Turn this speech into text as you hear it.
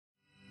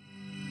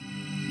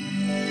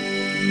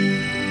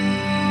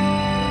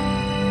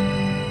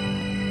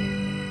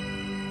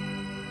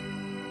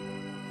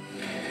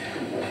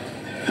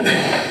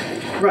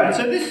Right,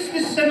 so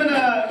this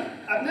seminar,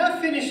 I've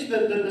now finished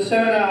the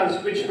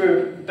seminars which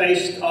were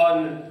based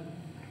on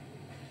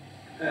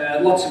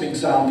lots of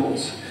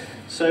examples.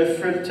 So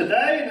for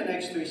today and the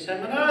next 3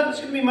 seminars, it's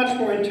going to be much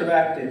more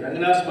interactive. I'm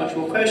going to ask much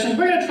more questions.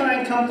 We're going to try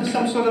and come to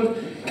some sort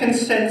of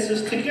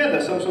consensus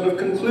together, some sort of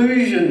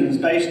conclusions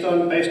based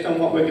on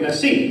what we're going to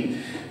see.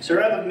 So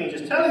rather than me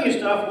just telling you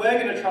stuff, we're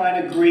going to try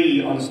and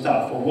agree on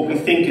stuff, or what we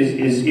think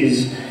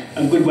is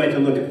a good way to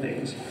look at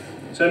things.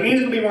 So it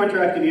means it'll be more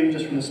interactive even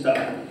just from the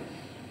start.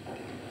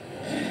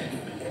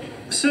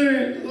 So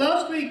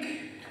last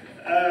week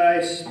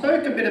I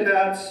spoke a bit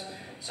about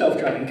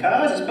self-driving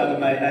cars as part of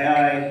my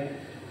AI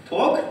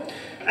talk,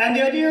 and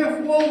the idea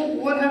of, well,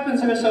 what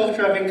happens if a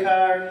self-driving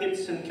car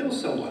hits and kills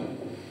someone?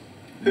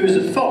 Who's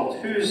at fault?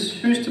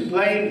 Who's to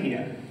blame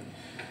here?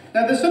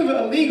 Now there's sort of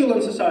a legal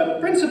and societal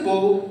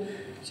principle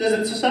that says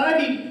that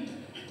society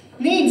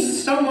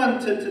needs someone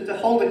to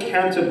hold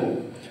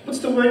accountable. What's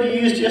the word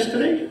you used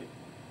yesterday?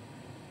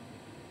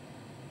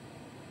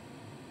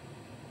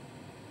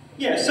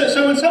 Yeah,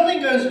 so when something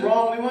goes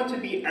wrong, we want to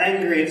be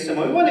angry at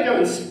someone. We want to go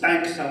and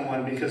spank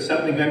someone because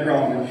something went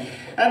wrong.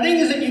 And the thing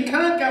is that you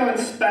can't go and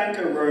spank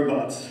a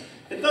robot.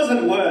 It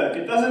doesn't work.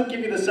 It doesn't give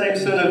you the same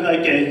sort of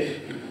like a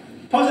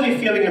positive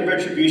feeling of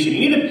retribution.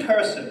 You need a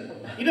person.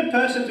 You need a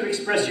person to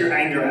express your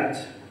anger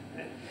at.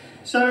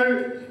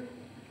 So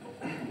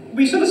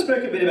we sort of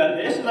spoke a bit about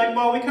this. Like,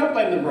 well, we can't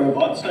blame the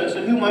robot, so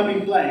who might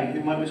we blame?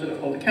 Who might we sort of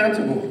hold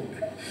accountable?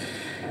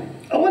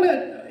 I want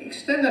to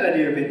extend that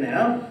idea a bit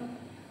now,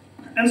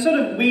 and sort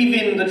of weave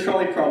in the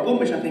trolley problem,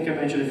 which I think I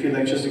mentioned a few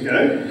lectures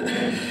ago.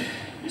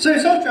 So a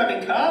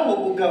self-driving car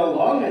will go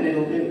along, and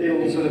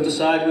it'll sort of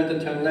decide when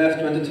to turn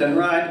left, when to turn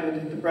right, when to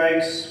hit the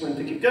brakes, when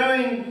to keep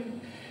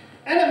going.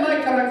 And it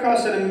might come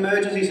across an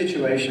emergency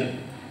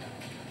situation.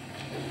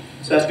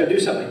 So it's got to do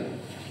something.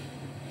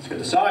 It's got to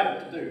decide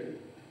what to do.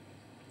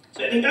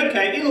 So I think,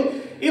 okay,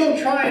 it'll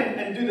try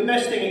and do the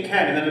best thing it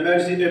can in an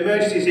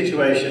emergency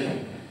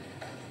situation.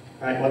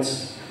 Right,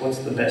 what's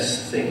the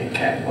best thing it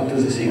can? What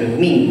does this even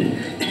mean?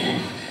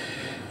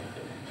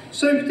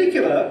 So in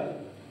particular,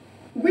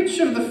 which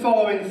of the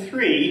following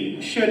 3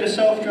 should a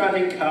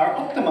self-driving car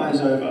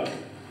optimize over?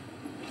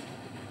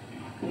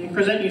 I'll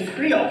present you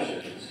 3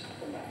 options.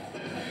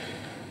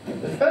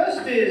 The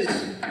first is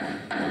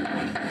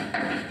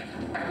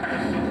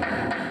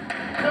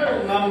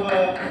total number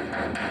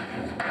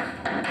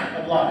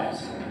of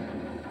lives.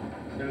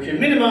 So we should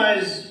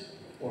minimize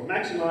or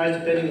maximize,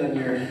 depending on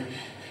your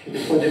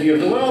point of view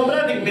of the world,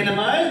 but I think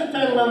minimize the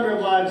total number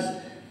of lives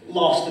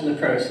lost in the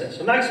process,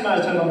 or maximize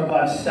the total number of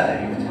lives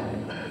saved.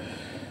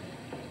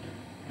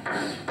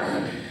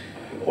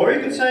 Or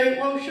you could say,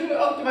 well, should we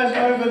optimize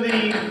over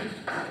the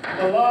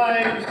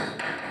lives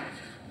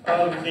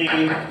of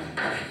the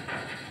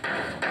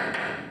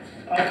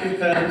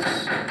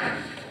occupants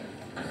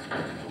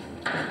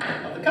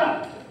of the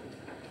car?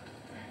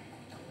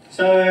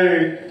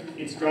 So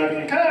it's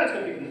driving a car, it's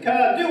got people in the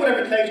car, do whatever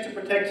it takes to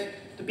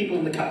protect the people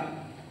in the car.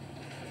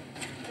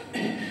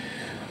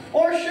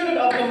 Or should it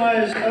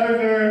optimize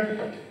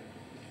over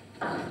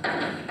the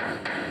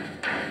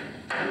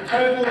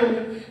total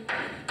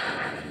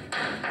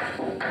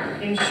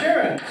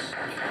insurance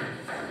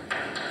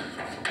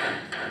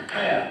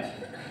payout?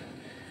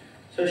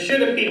 So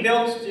should it be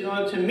built in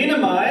order to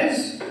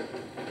minimize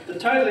the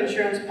total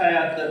insurance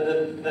payout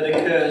that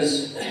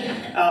occurs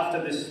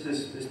after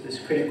this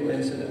critical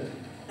incident?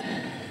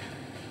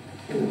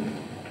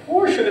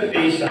 Or should it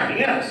be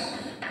something else?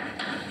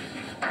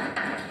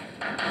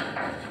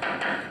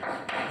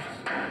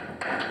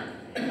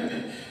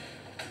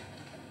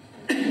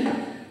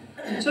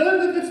 So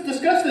let's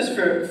discuss this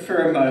for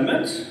a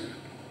moment.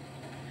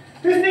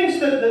 Who thinks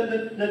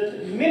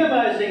that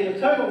minimizing the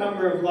total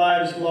number of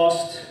lives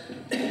lost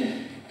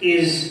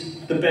is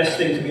the best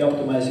thing to be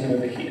optimizing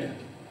over here?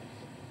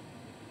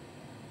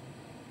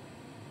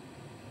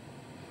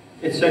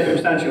 It's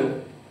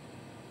circumstantial.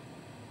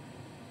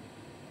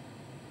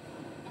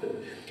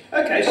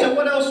 Okay, so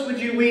what else would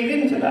you weave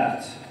into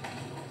that?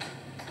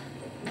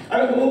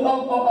 I'll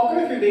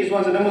go through these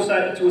ones and then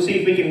we'll see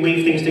if we can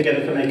weave things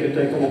together to make it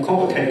a more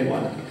complicated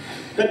one.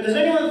 But does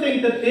anyone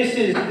think that this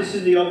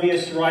is the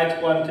obvious right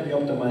one to be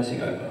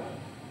optimizing over?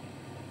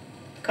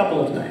 A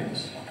couple of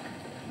names.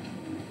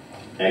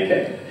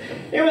 Okay.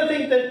 Anyone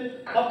think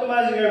that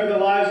optimizing over the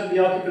lives of the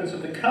occupants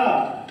of the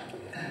car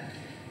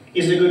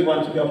is a good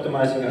one to be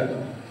optimizing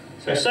over?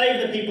 So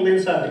save the people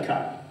inside the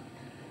car.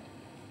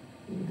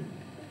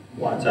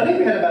 One. So I think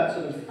we had about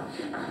sort of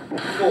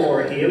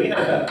 4 here. We had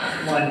about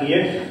 1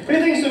 here. Who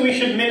thinks that we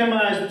should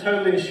minimize the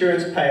total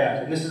insurance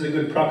payout? And this is a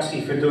good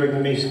proxy for doing the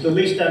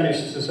least damage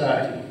to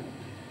society.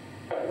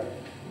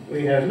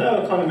 We have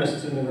no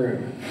economists in the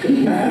room.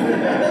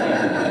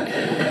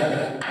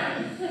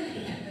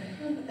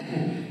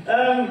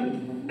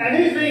 And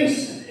who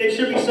thinks it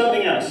should be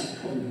something else?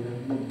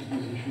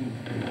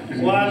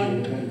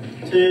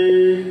 1,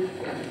 2,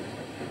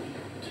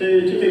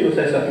 2 people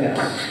say something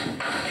else.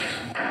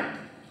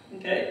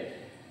 Okay,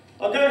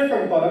 I'll go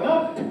from bottom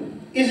up.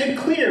 Is it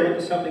clear what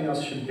the something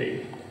else should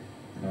be?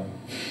 No.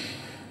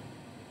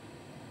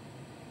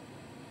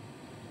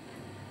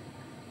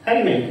 How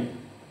do you mean?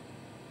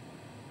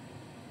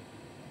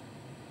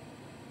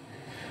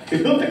 We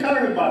built the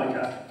car, we buy the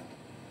car.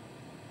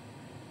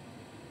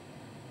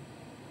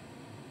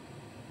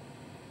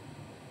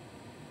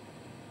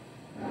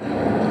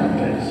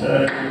 Okay, so...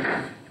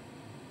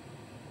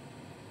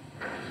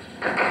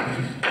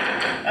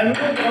 And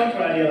we want to go on to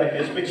an idea like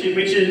this,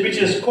 which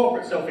is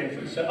corporate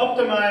self-interest. So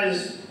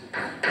optimize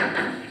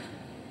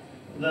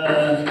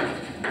the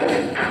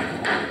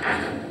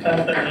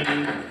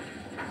company,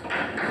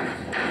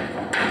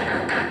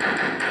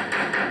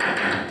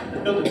 the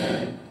building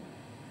company.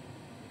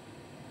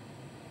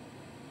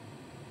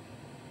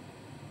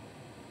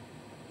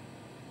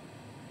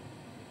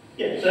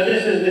 Yeah, so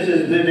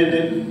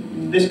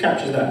this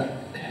captures that.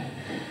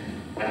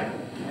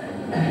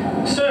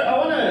 So I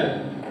want to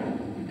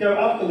go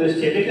up the list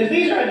here because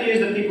these are ideas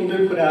that people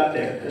do put out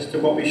there as to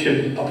what we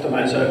should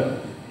optimize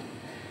over.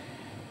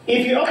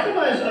 If you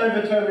optimize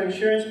over total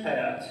insurance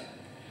payout,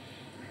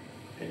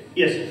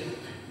 yes?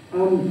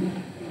 I'm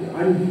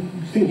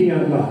thinking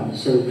out loud,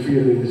 so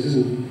forgive me, this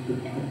isn't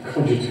a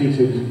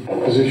cogitated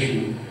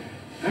position.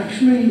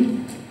 Actually,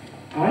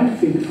 I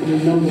think for the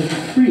number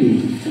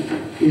 3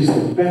 is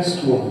the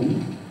best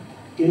one,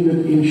 in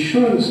that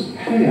insurance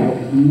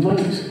payout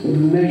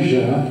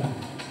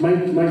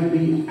might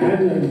be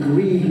an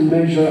agreed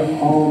measure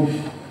of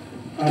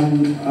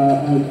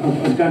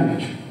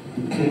damage.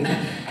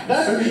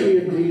 Socially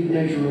agreed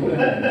measure of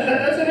damage.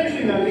 That's an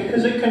interesting one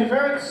because it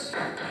converts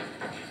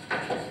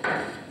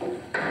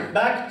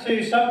back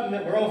to something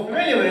that we're all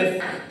familiar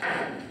with,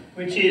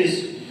 which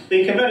is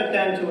we convert it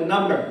down to a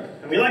number.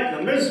 And we like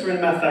numbers, we're in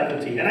the math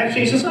faculty. And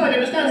actually society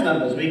understands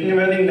numbers. We can give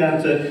everything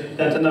down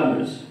to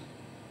numbers.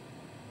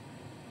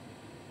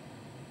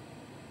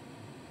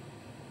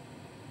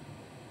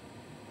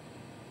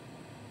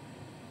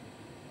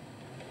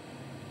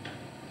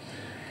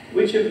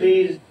 Which of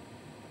these?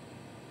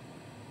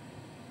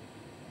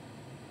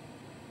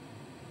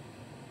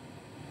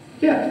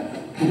 Yeah.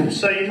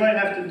 So you might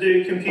have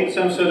to compute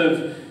some sort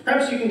of,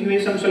 perhaps you can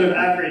compute some sort of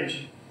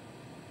average.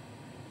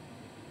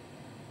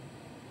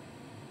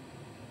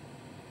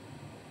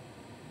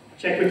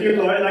 Check with your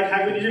lawyer, like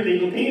how good is your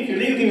legal team? If your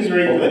legal team is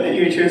very good, then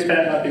your insurance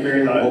payout might be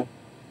very low.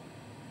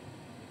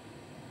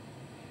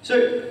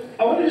 So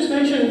I want to just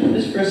mention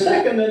this for a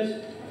second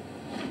that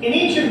in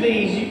each of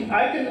these,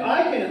 I can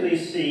at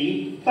least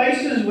see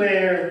places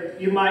where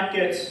you might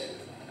get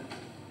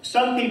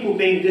some people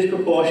being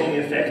disproportionately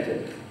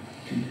affected.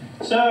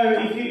 So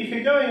if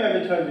you're going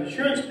over total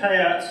insurance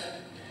payouts,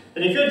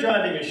 then if you're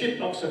driving a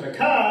shitbox of a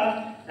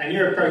car and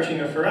you're approaching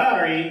a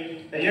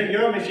Ferrari, then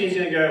your machine's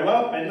going to go,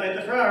 well, and like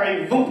the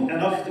Ferrari, boom,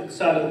 and off the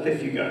side of the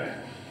cliff you go.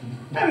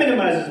 That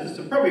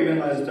probably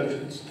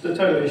minimizes the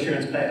total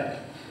insurance payout.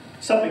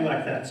 Something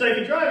like that. So if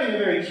you're driving a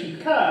very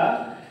cheap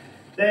car,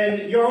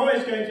 then you're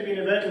always going to be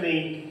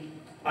inadvertently,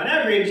 on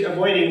average,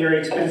 avoiding very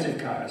expensive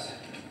cars.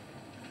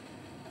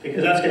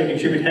 Because that's going to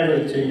contribute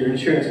heavily to your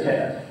insurance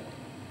payout.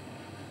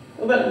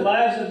 What about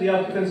lives of the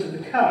occupants of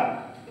the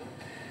car?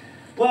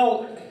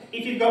 Well,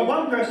 if you've got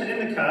one person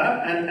in the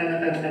car and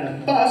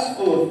a bus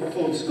full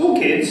of school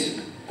kids,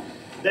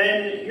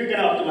 then you're going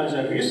to optimize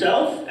over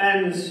yourself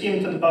and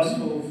into the bus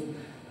full of,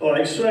 or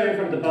like straight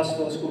from the bus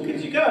full of school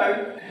kids you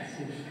go,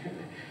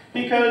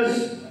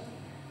 because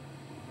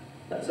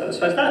that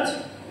satisfies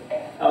that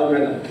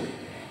algorithm.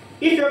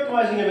 If you're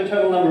optimizing over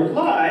total number of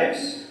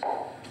lives,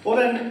 well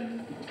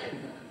then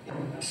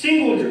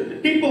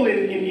people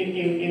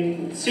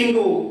in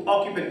single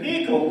occupant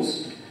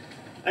vehicles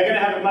are going to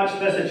have a much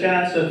lesser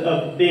chance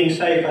of being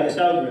saved by this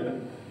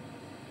algorithm.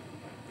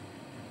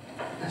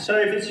 So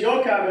if it's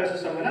your car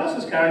versus someone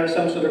else's car, and there's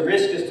some sort of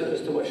risk as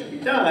to what should be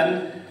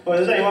done, or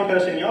there's only one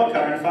person in your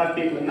car and 5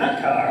 people in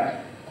that car,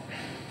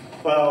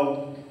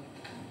 well,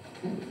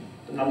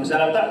 the numbers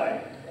add up that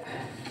way.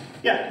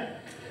 Yeah?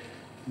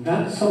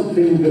 That's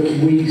something that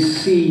we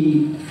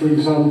see, for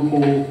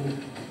example,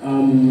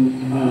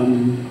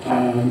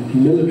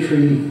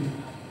 military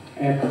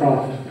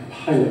aircraft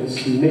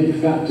pilots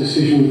make that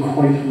decision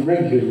quite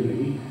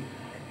regularly,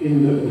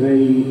 in that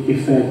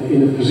if they're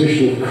in a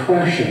position of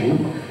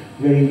crashing,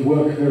 they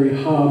work very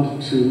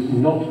hard to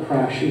not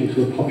crash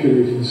into a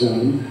populated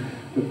zone,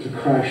 but to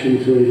crash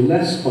into a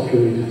less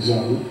populated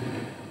zone.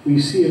 We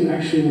see it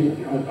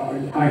actually,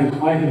 I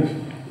have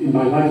in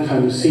my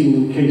lifetime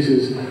seen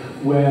cases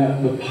where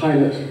the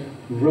pilot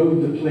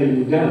rode the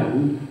plane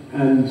down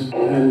and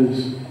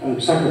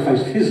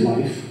sacrificed his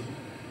life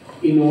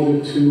in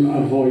order to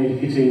avoid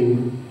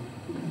hitting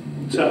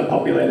some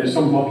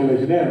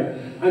populated area,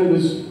 and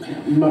was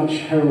much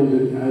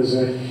heralded as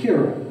a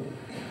hero.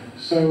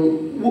 So,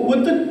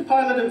 would the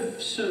pilot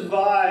have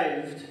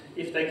survived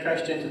if they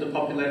crashed into the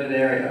populated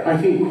area? I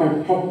think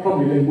quite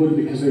probably they would,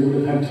 because they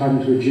would have had time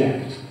to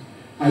eject.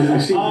 I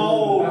see.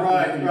 Oh,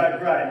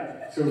 right.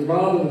 So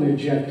rather than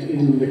eject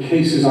in the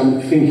cases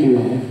I'm thinking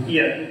of,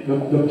 yeah,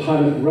 the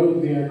pilot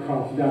rode the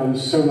aircraft down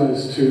so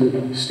as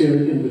to steer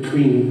it in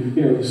between,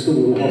 the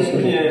school and the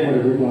hospital,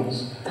 whatever it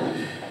was.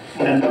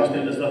 And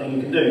there's nothing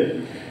you can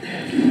do.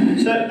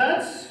 So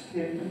that's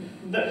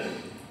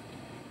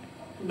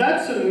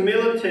that's a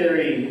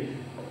military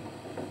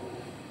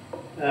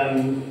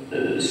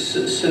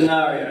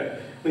scenario,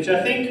 which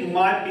I think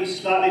might be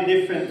slightly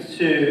different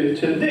to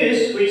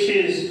this, which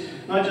is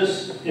not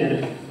just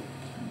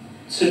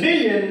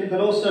civilian, but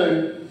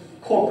also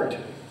corporate.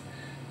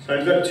 So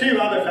I've got two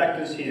other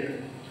factors here.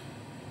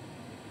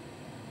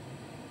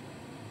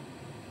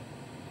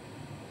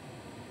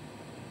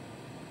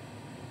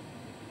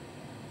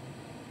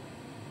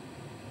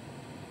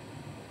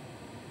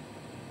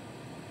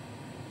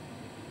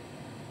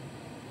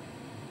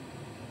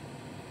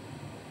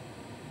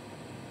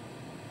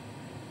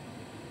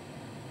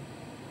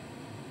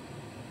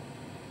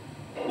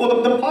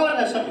 Well, the pilot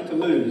has something to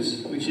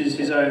lose, which is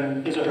his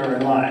or her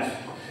own life.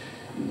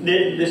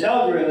 This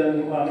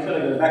algorithm, well, I'm sure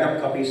they've got a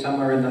backup copy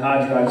somewhere in the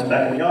hard drives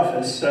back in the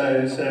office,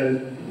 so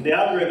the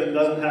algorithm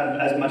doesn't have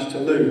as much to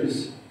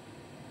lose.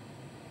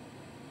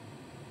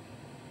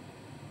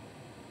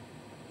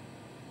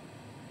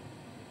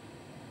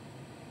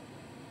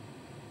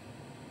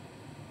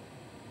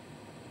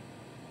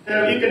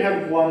 Now, you can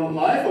have one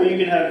life, or you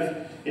can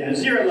have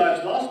 0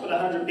 lives lost, but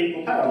 100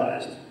 people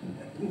paralyzed.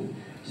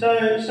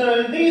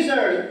 So these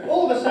are,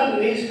 all of a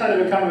sudden, these kind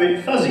of become a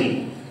bit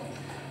fuzzy.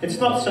 It's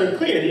not so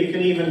clear that you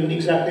can even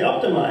exactly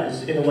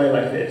optimize in a way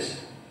like this.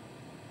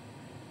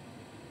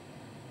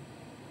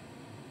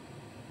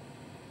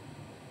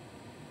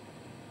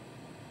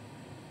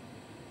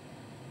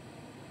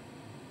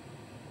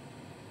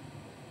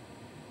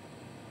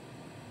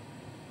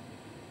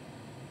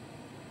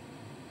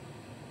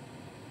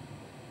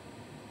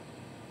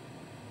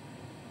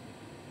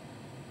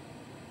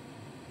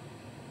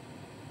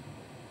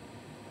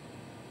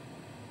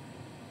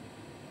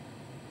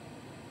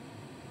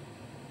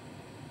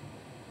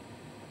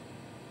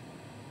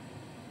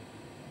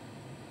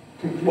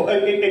 Well,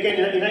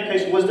 again, in that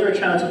case, was there a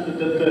chance that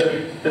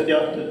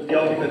the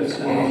occupants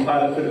and the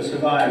pilot could have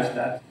survived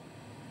that?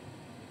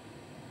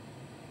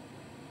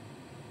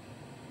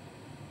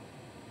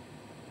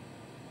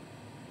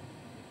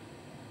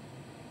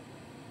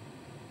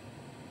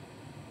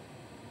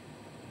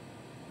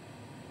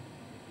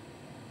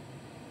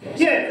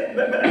 Yeah,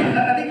 but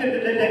I think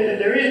that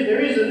there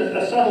is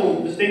a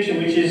subtle distinction,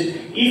 which is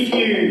if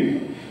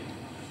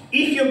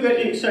you're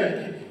good, so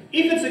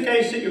if it's the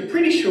case that you're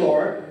pretty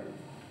sure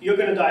you're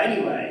going to die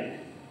anyway,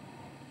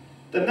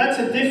 then that's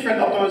a different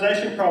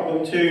optimization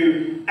problem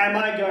to, am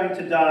I going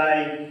to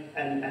die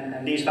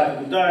and these five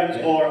people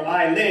don't, or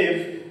I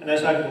live and those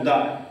five people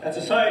die. That's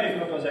a slightly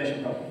different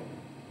optimization problem.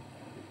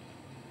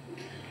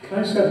 Can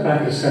I step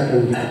back a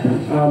second?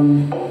 I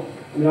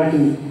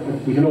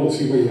mean, we can all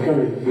see where you're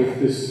going with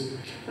this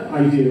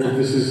idea that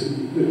this is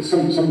this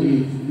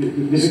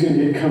is going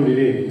to get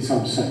coded in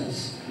some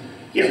sense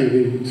to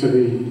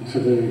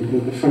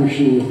the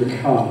functioning of the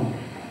car.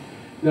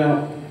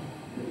 Now,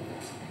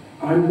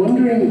 I'm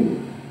wondering,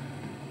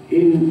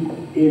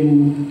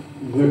 in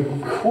the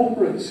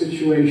corporate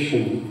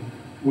situation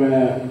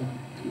where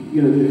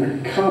a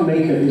car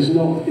maker is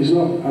not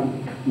a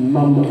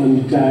mum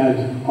and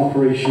dad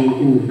operation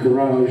in the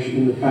garage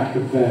in the back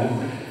of their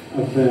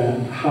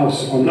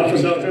house on not for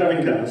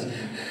self-driving cars.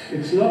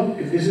 It's not.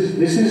 This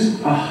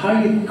is a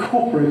highly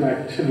corporate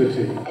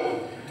activity.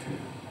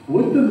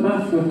 Would the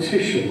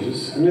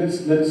mathematicians, and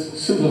let's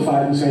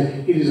simplify it and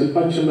say it is a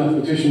bunch of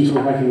mathematicians who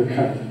are writing the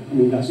code. I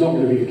mean, that's not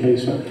going to be the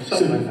case, but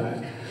something like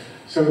that.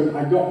 So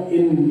I've got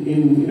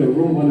in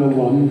room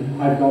 101,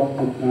 I've got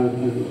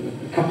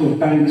a couple of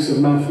banks of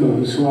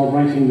mathmos who are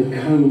writing the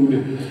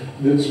code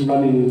that's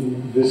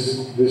running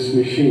this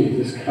machine,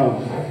 this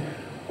car.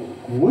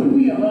 Would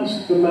we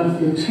ask the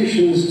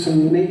mathematicians to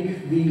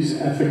make these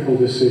ethical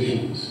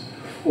decisions?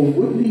 Or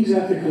would these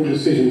ethical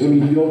decisions, I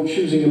mean, you're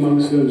choosing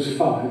amongst those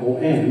 5, or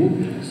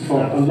n,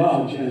 for a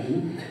large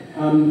n,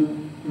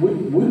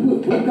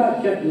 would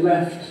that get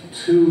left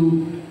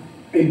to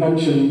a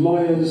bunch of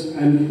lawyers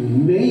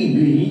and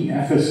maybe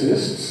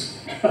ethicists,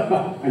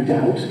 I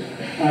doubt,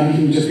 it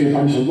would just be a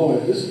bunch of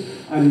lawyers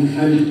and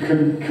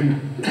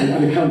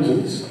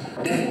accountants?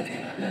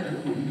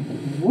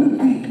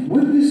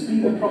 Would this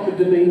be the proper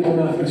domain of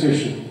a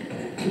mathematician?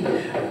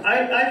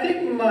 I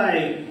think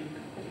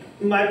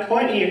my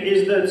point here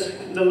is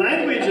that the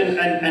language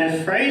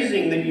and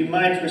phrasing that you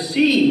might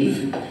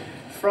receive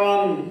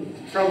from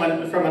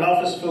an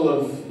office full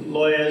of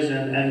lawyers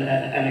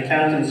and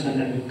accountants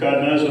and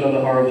God knows what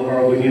other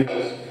horrible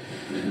humans.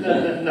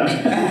 No.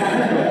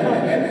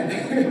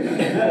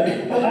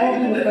 Well,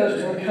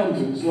 refers to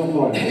accountants, not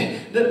lawyers.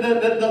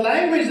 The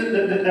language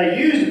that they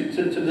use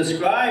to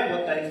describe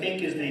what they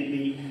think is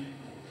the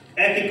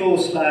ethical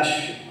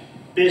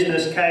 /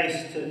 business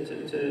case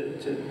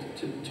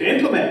to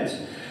implement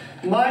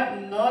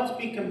might not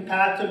be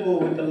compatible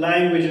with the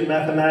language of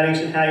mathematics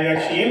and how you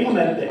actually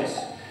implement this.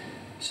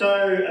 So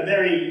a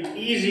very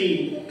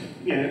easy,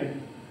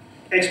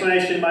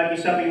 explanation might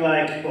be something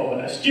like, well,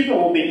 a stupid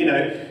will be,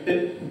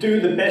 do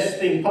the best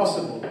thing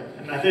possible.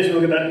 And mathematicians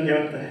look at that and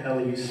go, what the hell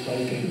are you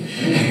smoking?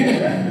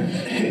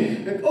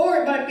 Or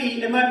it might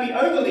be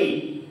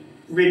overly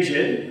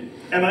rigid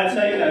and might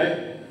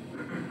say,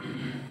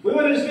 we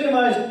want to just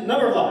minimize the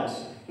number of lives.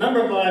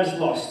 number of lives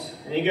lost.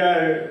 And you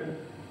go,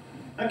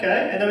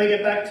 okay, and then we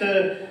get back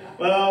to,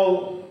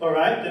 well, all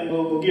right, then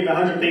we'll give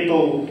 100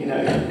 people, you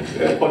know,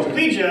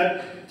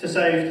 quadriplegia to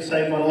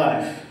save one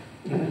life.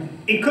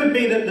 It could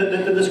be that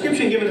the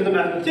description given to the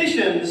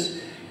mathematicians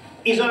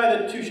is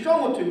either too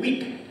strong or too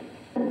weak.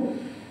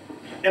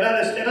 It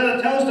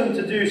either tells them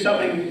to do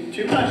something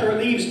too much, or it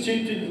leaves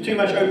too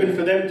much open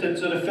for them to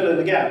sort of fill in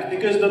the gaps,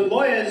 because the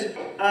lawyers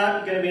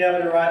aren't going to be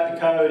able to write the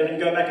code and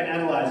go back and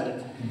analyze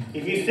it.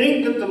 If you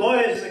think that the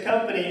lawyers, the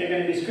company, are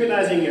going to be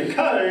scrutinizing your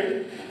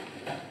code,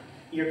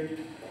 you're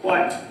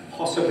quite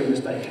possibly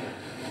mistaken.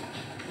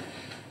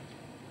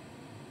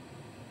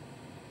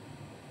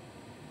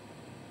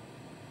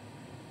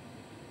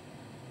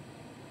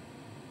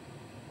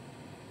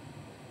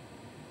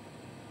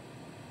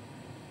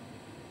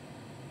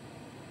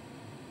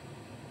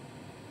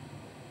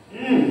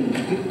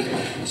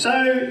 So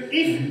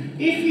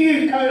if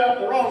you code up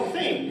the wrong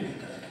thing,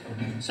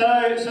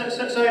 so if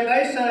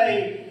they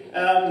say,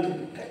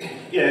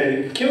 you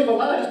know, kill the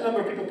largest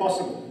number of people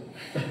possible,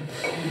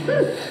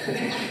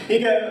 you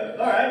go,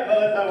 all right,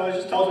 well, I was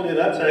just told to do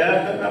that, so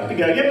yeah, up you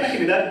go, yep, I can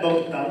do that,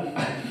 boom, done.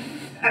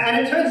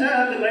 And it turns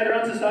out that later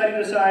on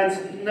society decides,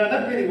 no,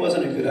 that really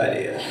wasn't a good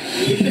idea.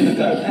 You shouldn't have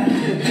done that.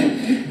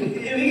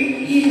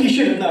 You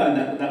should have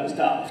known that was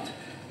daft.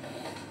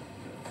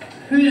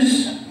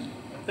 Who's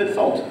at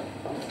fault?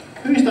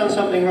 Who's done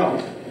something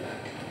wrong?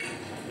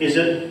 Is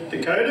it the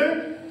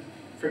coder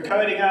for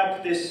coding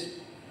up this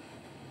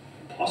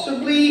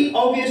possibly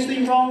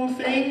obviously wrong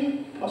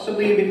thing,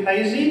 possibly a bit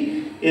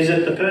hazy? Is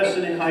it the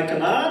person in high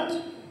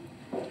command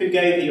who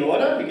gave the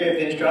order, who gave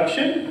the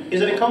instruction?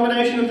 Is it a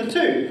combination of the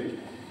two?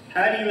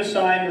 How do you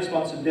assign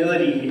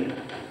responsibility here?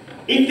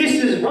 If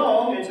this is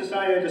wrong and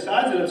society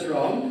decides that it's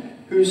wrong,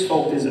 whose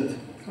fault is it?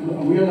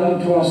 Are we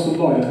allowed to ask the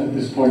lawyer at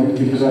this point?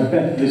 Because I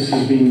bet this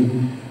has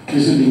been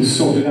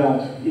sorted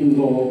out in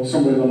law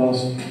somewhere in the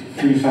last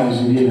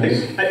 3,000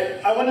 years.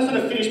 I want to sort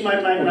of finish my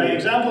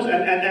examples,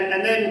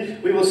 and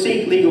then we will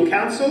seek legal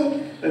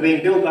counsel. We're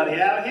being billed by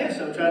the hour here,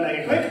 so I'll try and make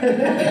it quick.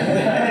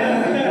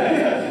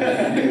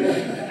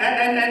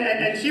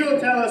 and she will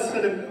tell us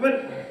sort of,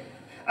 but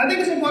I think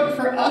it's important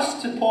for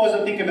us to pause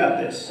and think about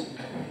this.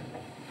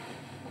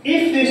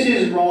 If this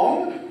is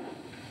wrong,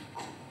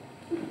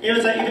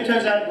 if it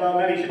turns out, well,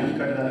 maybe you shouldn't have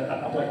coded that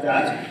up like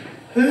that,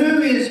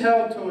 who is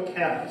held to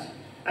account?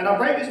 And I'll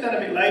break this down a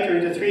bit later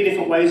into 3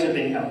 different ways of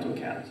being held to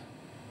account.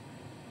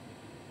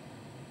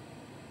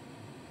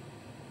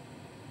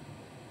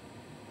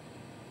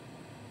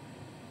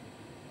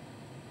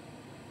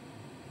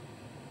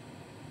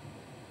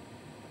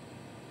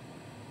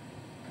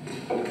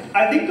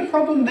 I think the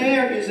problem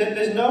there is that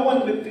there's no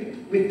one with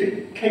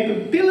the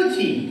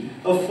capability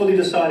of fully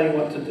deciding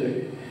what to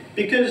do.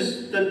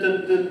 Because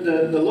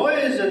the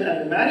lawyers and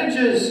the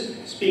managers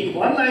speak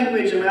one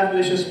language and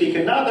mathematicians speak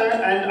another,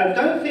 and I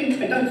don't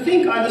think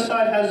either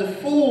side has a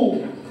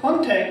full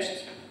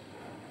context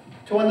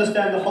to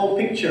understand the whole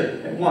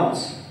picture at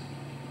once,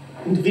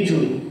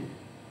 individually.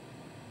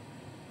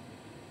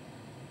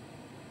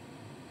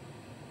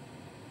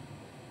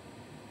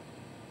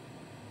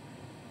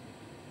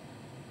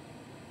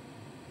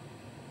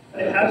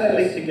 How do they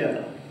link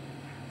together?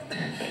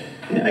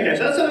 Okay,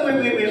 so that's something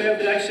we have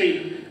to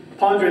actually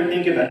ponder and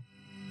think about.